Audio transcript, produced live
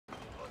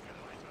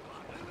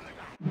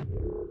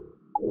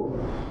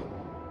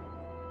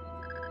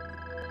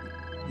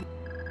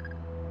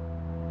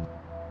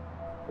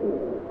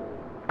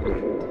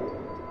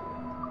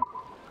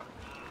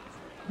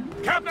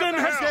Captain,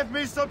 give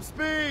me some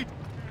speed!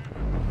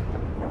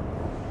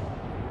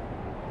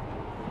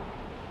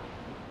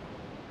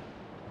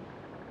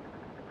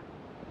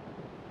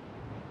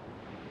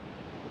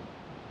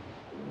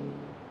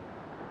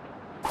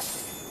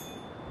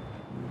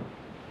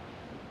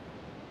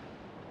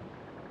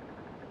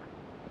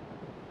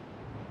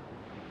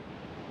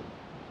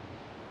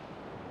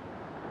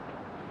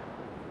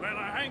 Well,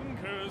 our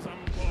anchors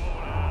on board,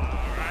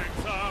 our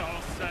ranks are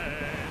all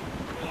set.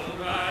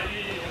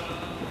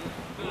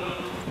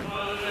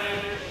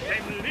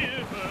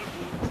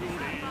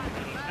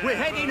 We're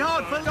heading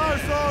hard for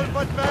Garsol,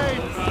 but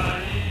mates!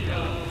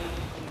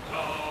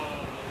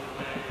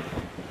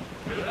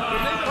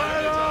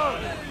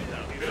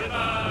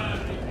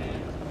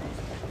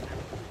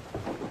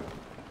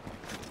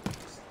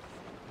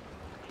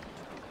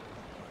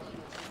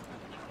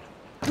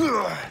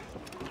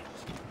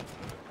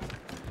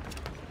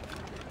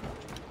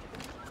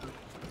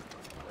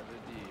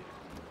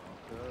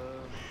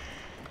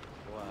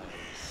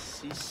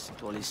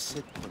 Pour les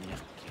 7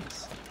 premières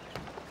caisses.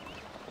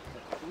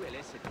 Où elle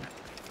est cette map?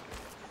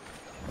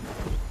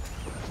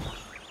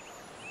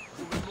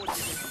 Vous me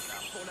motivez plus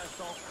tard. Pour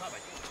l'instant,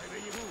 travaillez.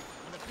 Réveillez-vous,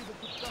 on n'a plus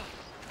beaucoup de temps.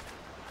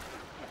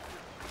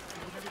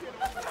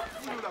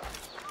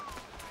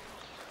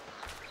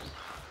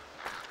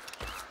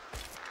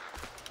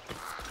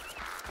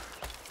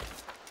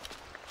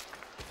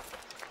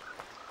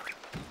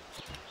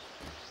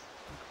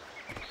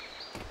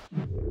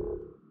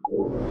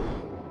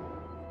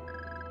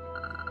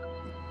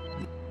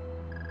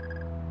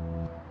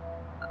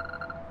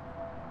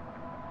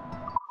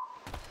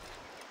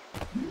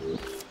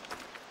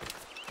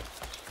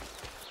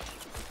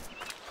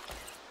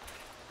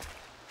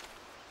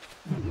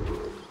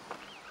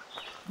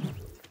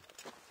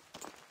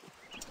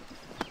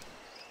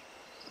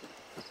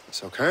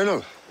 So,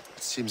 Colonel,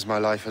 it seems my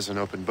life is an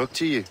open book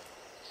to you.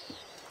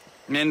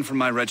 Men from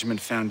my regiment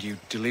found you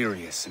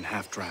delirious and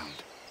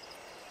half-drowned.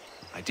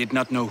 I did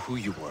not know who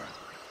you were.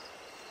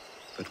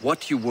 But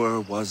what you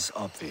were was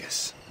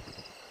obvious.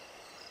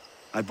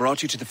 I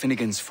brought you to the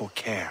Finnegans for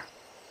care.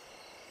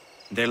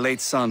 Their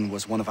late son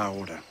was one of our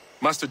order.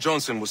 Master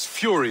Johnson was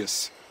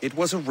furious. It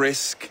was a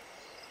risk,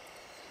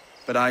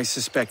 but I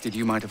suspected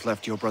you might have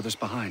left your brothers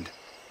behind.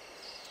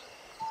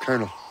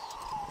 Colonel,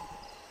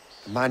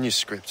 the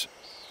manuscript,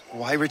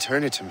 why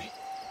return it to me?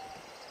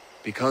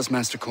 Because,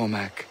 Master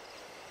Cormac,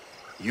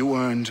 you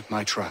earned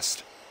my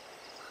trust.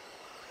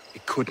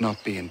 It could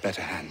not be in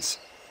better hands.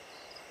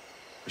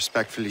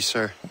 Respectfully,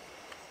 sir,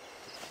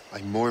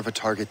 I'm more of a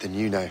target than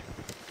you now.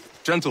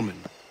 Gentlemen,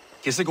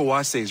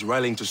 Kesegoase is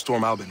rallying to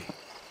storm Albany.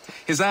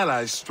 His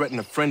allies threaten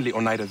a friendly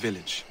Oneida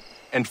village,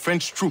 and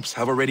French troops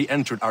have already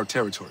entered our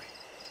territory.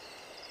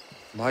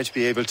 Might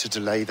be able to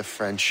delay the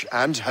French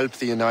and help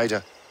the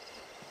Oneida.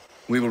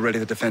 We will ready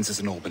the defenses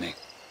in Albany.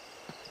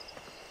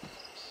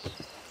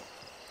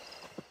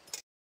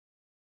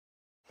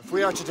 If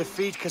we are to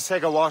defeat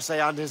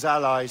Kesegoase and his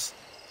allies,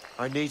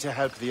 I need to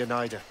help the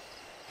Oneida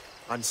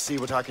and see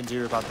what I can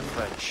do about the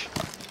French.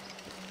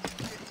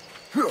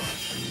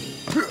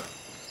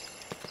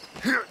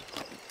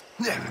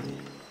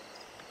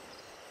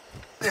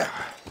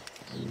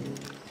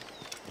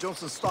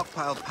 Johnson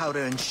stockpiled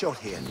powder and shot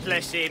here.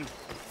 Bless him.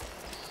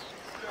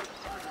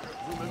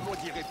 Vous me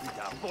maudirez plus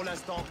tard. Pour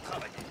l'instant,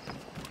 travaillez.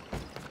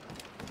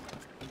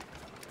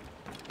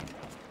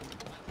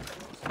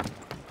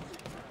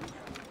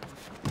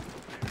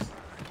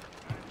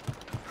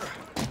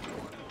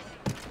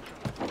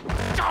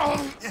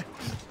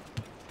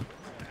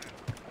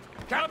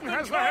 Captain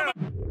has the helmet.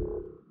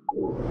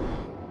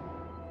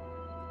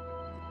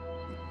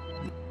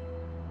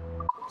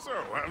 So,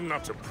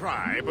 not to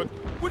pry, but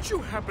would you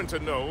happen to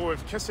know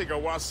if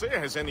Kesegoase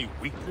has any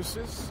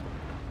weaknesses?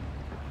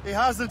 He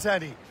hasn't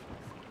any.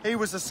 He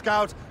was a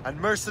scout and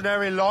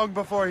mercenary long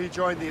before he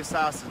joined the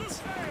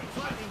Assassins.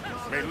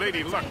 May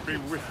Lady Luck be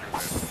with you,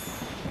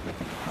 then.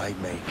 I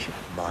make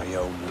my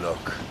own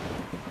luck.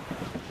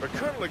 The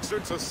Colonel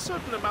exerts a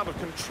certain amount of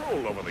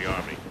control over the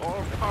army,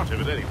 or part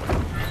of it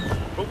anyway.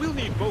 But we'll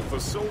need both the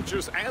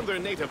soldiers and their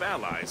native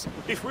allies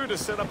if we're to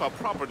set up a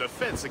proper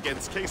defense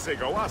against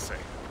Kesegoase.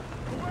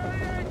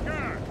 Weigh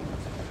anchor!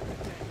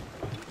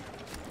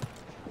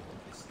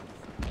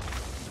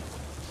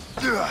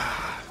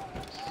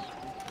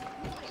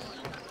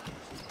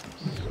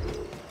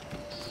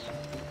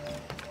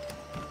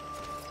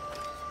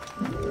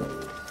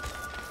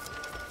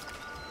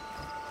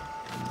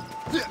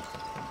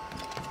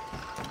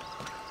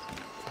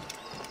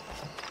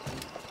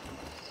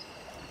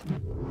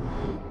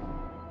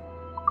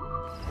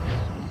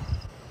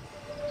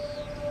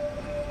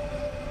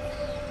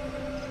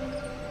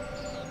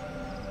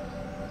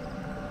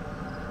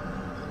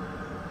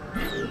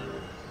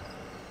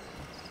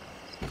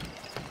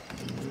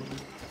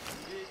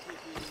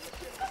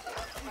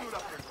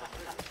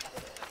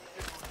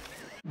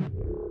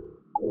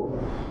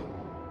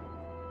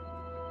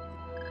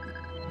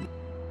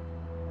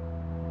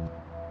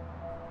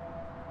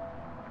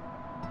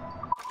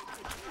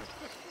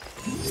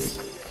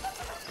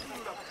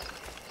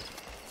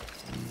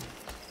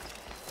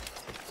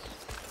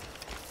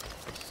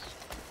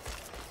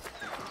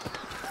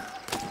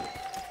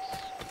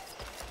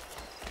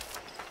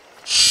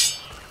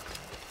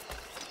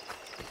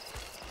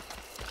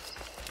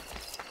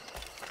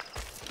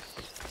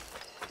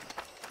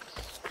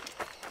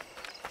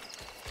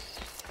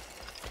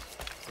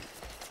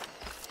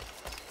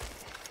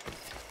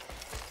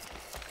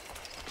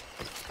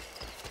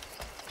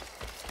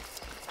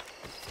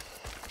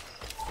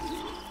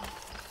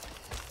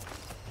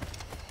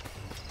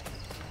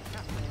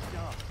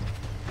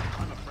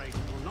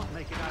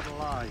 making out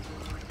alive.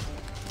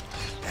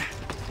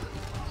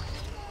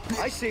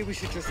 I say we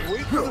should just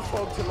wait for the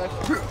fog to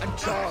lift and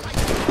charge.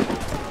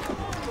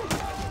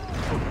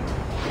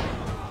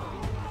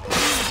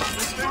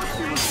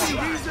 You see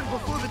reason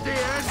before the day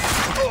ends.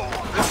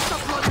 That's a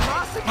bloody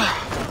massacre.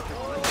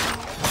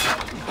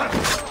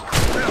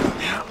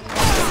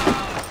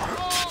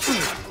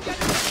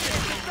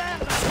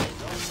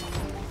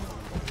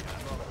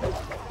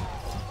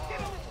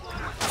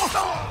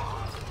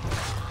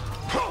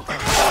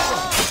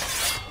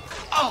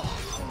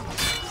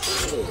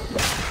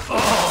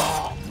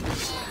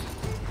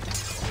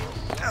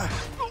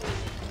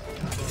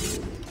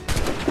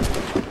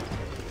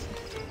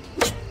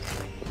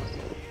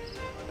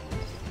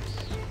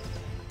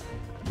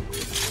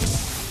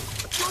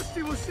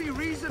 We'll see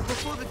reason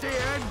before the day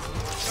ends.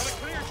 Got a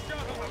clear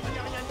shot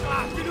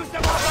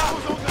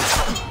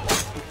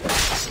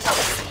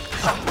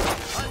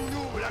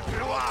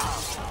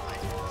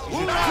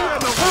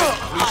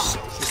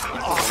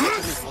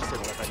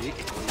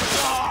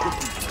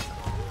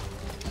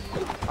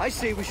I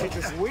say we should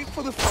just wait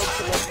for the fog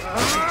to lift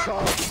and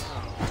charge.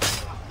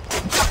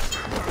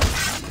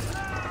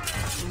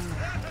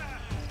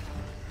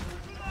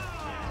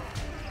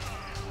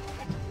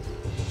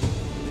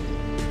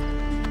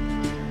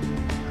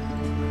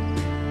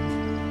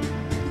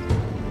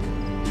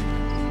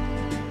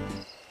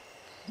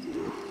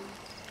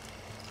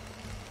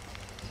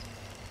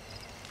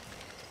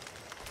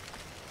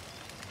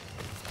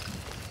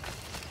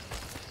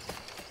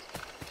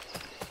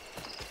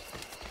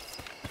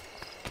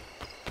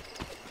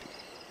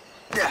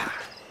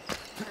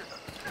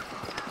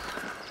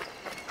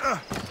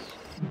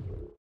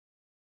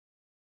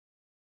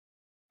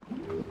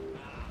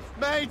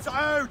 Mates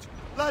out!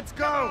 Let's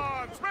go! Come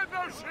on, spread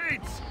those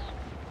sheets!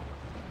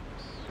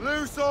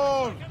 Loose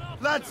all!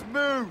 Let's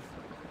move!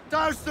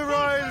 Douse the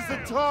royals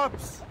and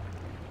tops!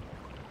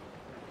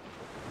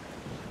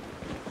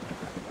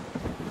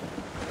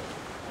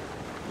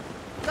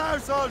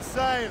 Douse all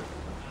sail!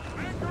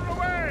 Anchor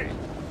away!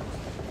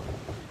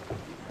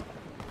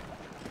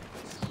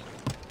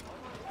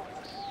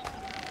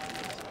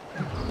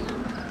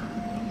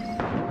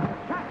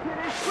 Captain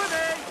is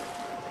swimming!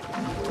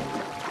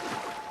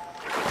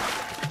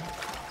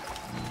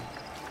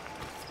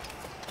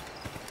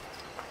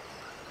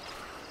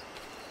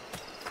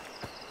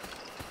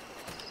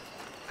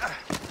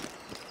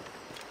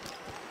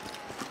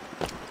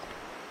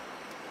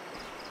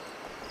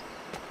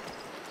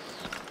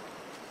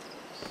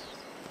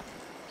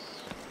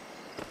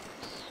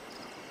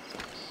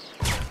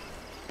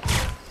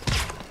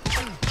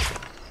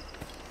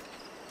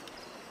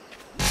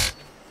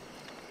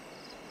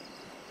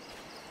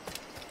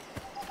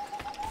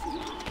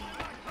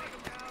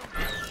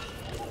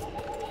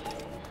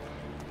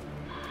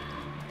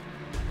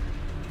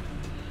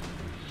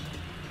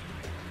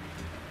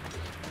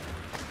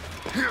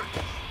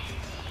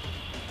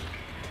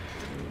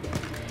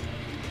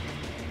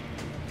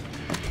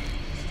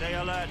 Stay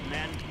alert,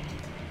 men.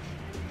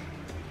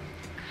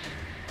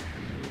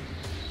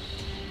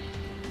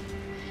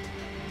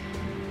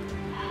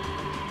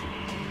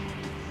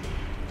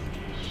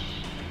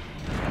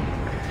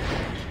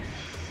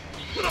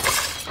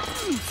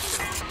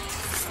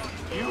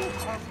 You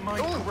have my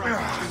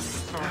gratitude,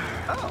 sir.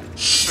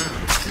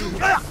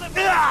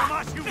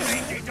 You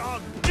mangy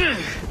dog!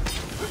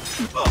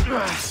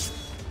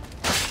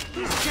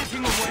 He's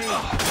getting away.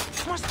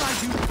 Must I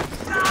do?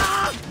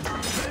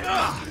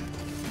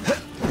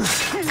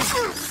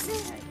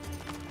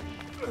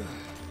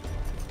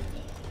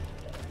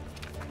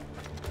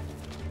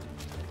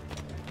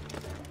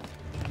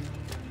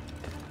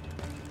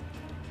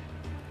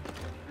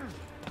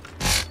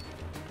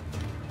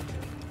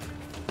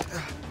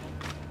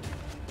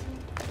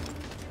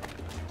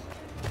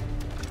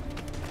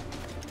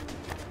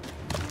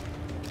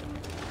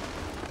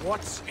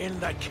 What's in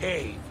the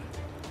cave?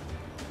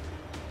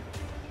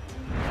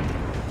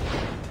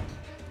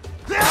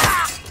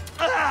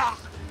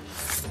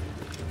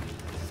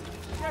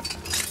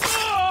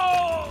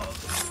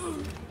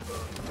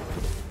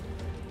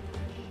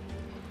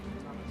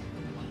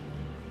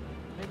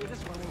 Maybe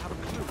this one will have a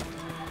clue.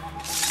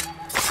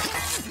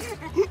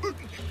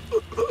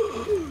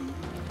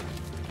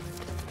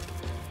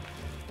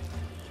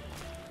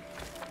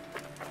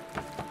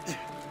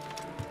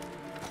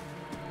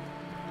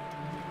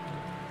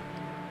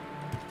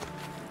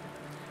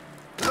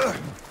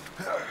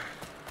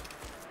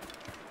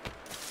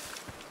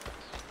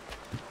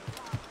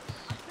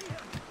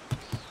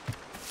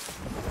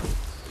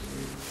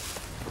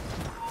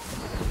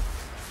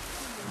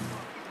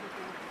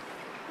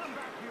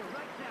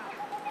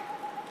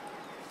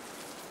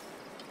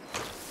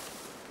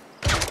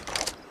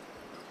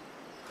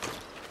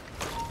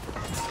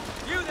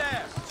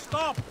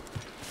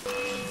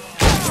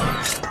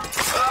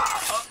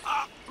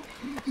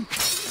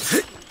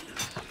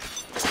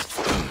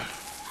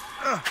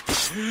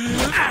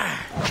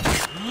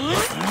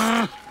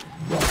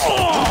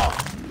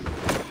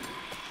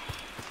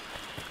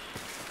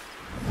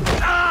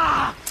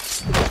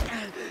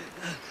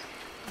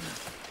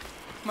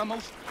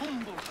 most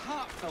humble,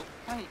 heartfelt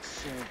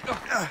thanks,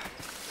 sir.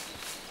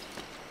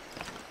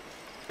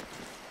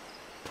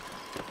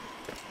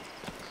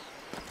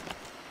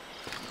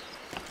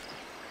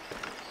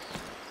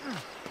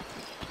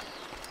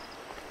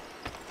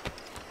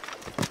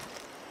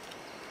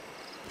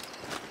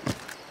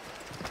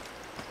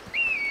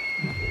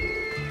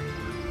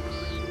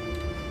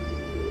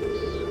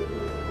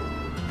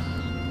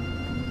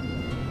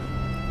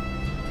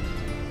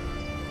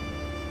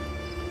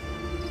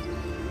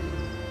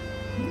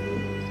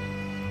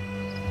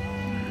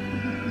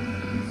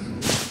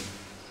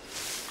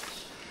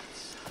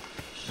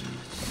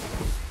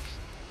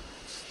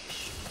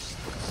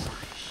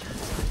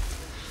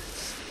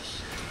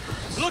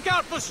 Look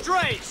out for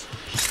strays!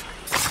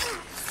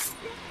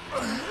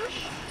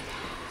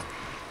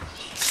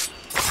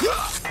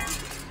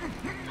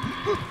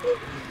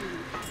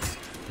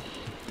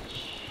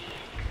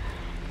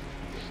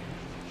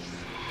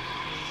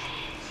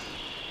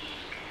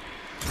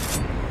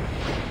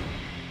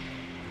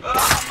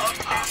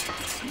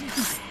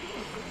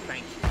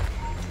 Thank you.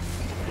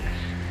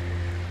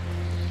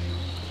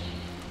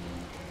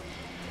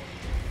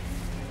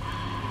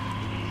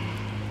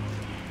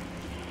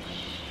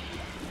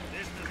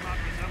 This does not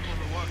resemble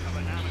the work of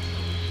an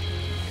amateur.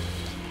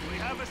 We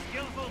have a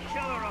skillful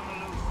killer on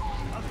the loose.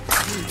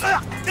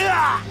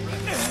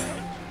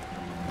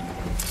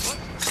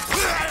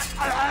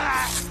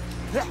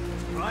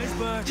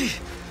 Iceberg.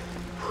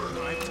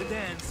 Time to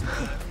dance.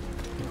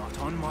 Not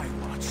on my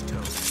watch,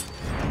 Toad.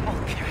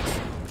 I'll catch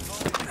you.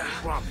 I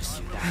promise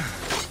you that.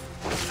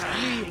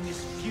 Fleeing is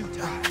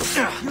futile.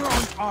 You're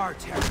on our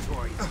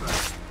territory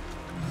first.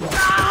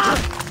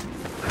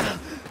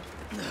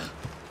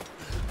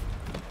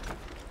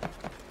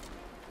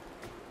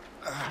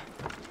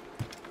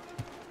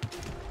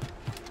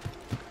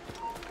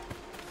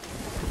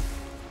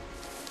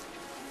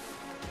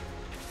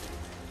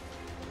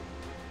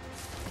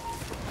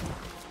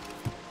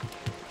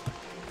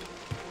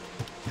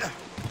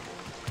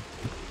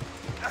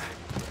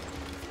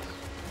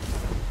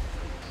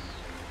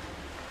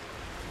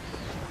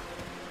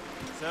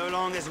 So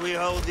long as we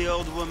hold the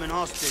old woman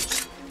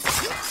hostage.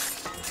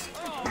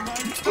 Oh, my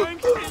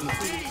thanks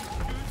indeed,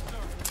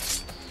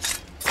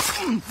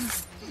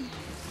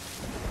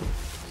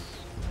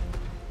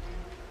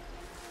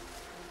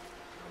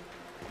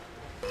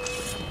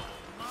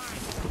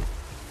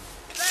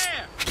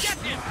 There! Get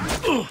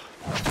him!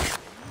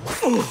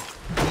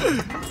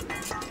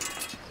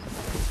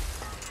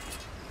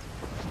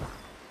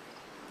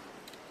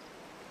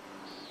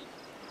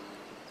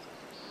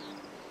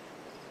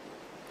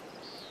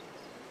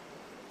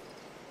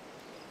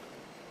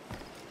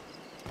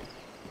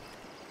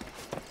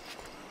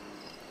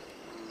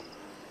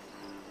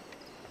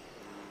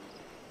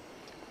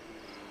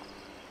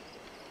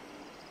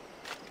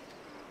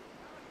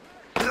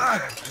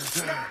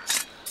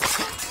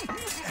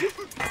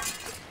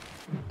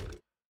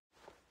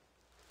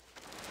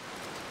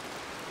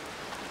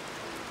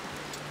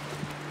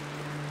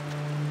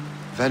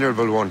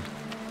 Venerable One.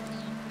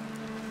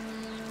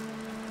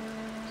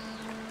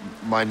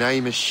 My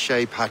name is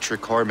Shay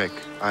Patrick Cormac.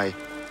 I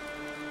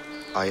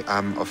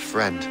am a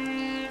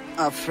friend.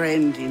 A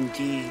friend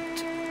indeed.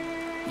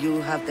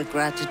 You have the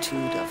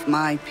gratitude of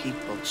my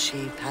people,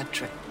 Shay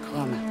Patrick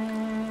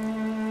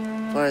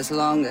Cormac. For as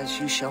long as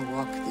you shall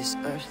walk this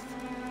earth,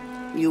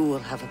 you will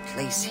have a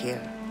place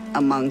here,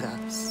 among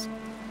us.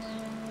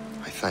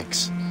 My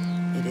thanks.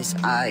 It is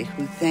I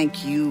who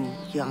thank you,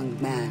 young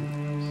man.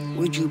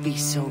 Would you be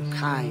so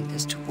kind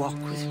as to walk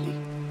with me?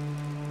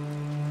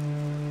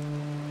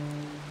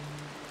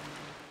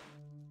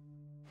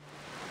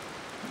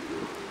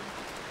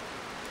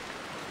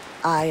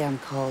 I am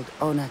called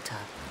Onata.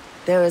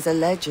 There is a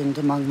legend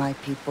among my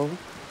people.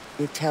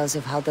 It tells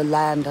of how the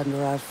land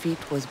under our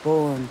feet was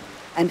born,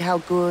 and how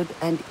good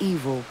and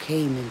evil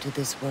came into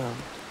this world.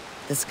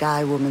 The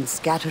Sky Woman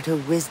scattered her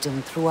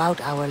wisdom throughout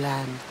our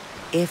land.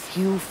 If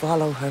you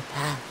follow her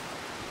path,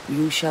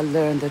 you shall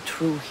learn the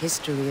true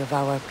history of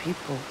our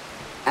people,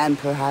 and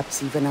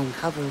perhaps even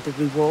uncover the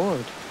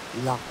reward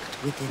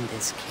locked within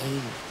this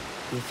cave.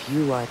 If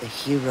you are the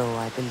hero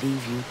I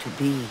believe you to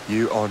be.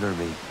 You honor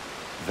me,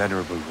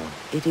 Venerable One.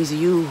 It is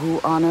you who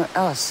honor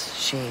us,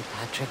 Shay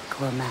Patrick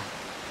Cormac.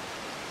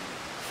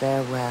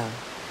 Farewell.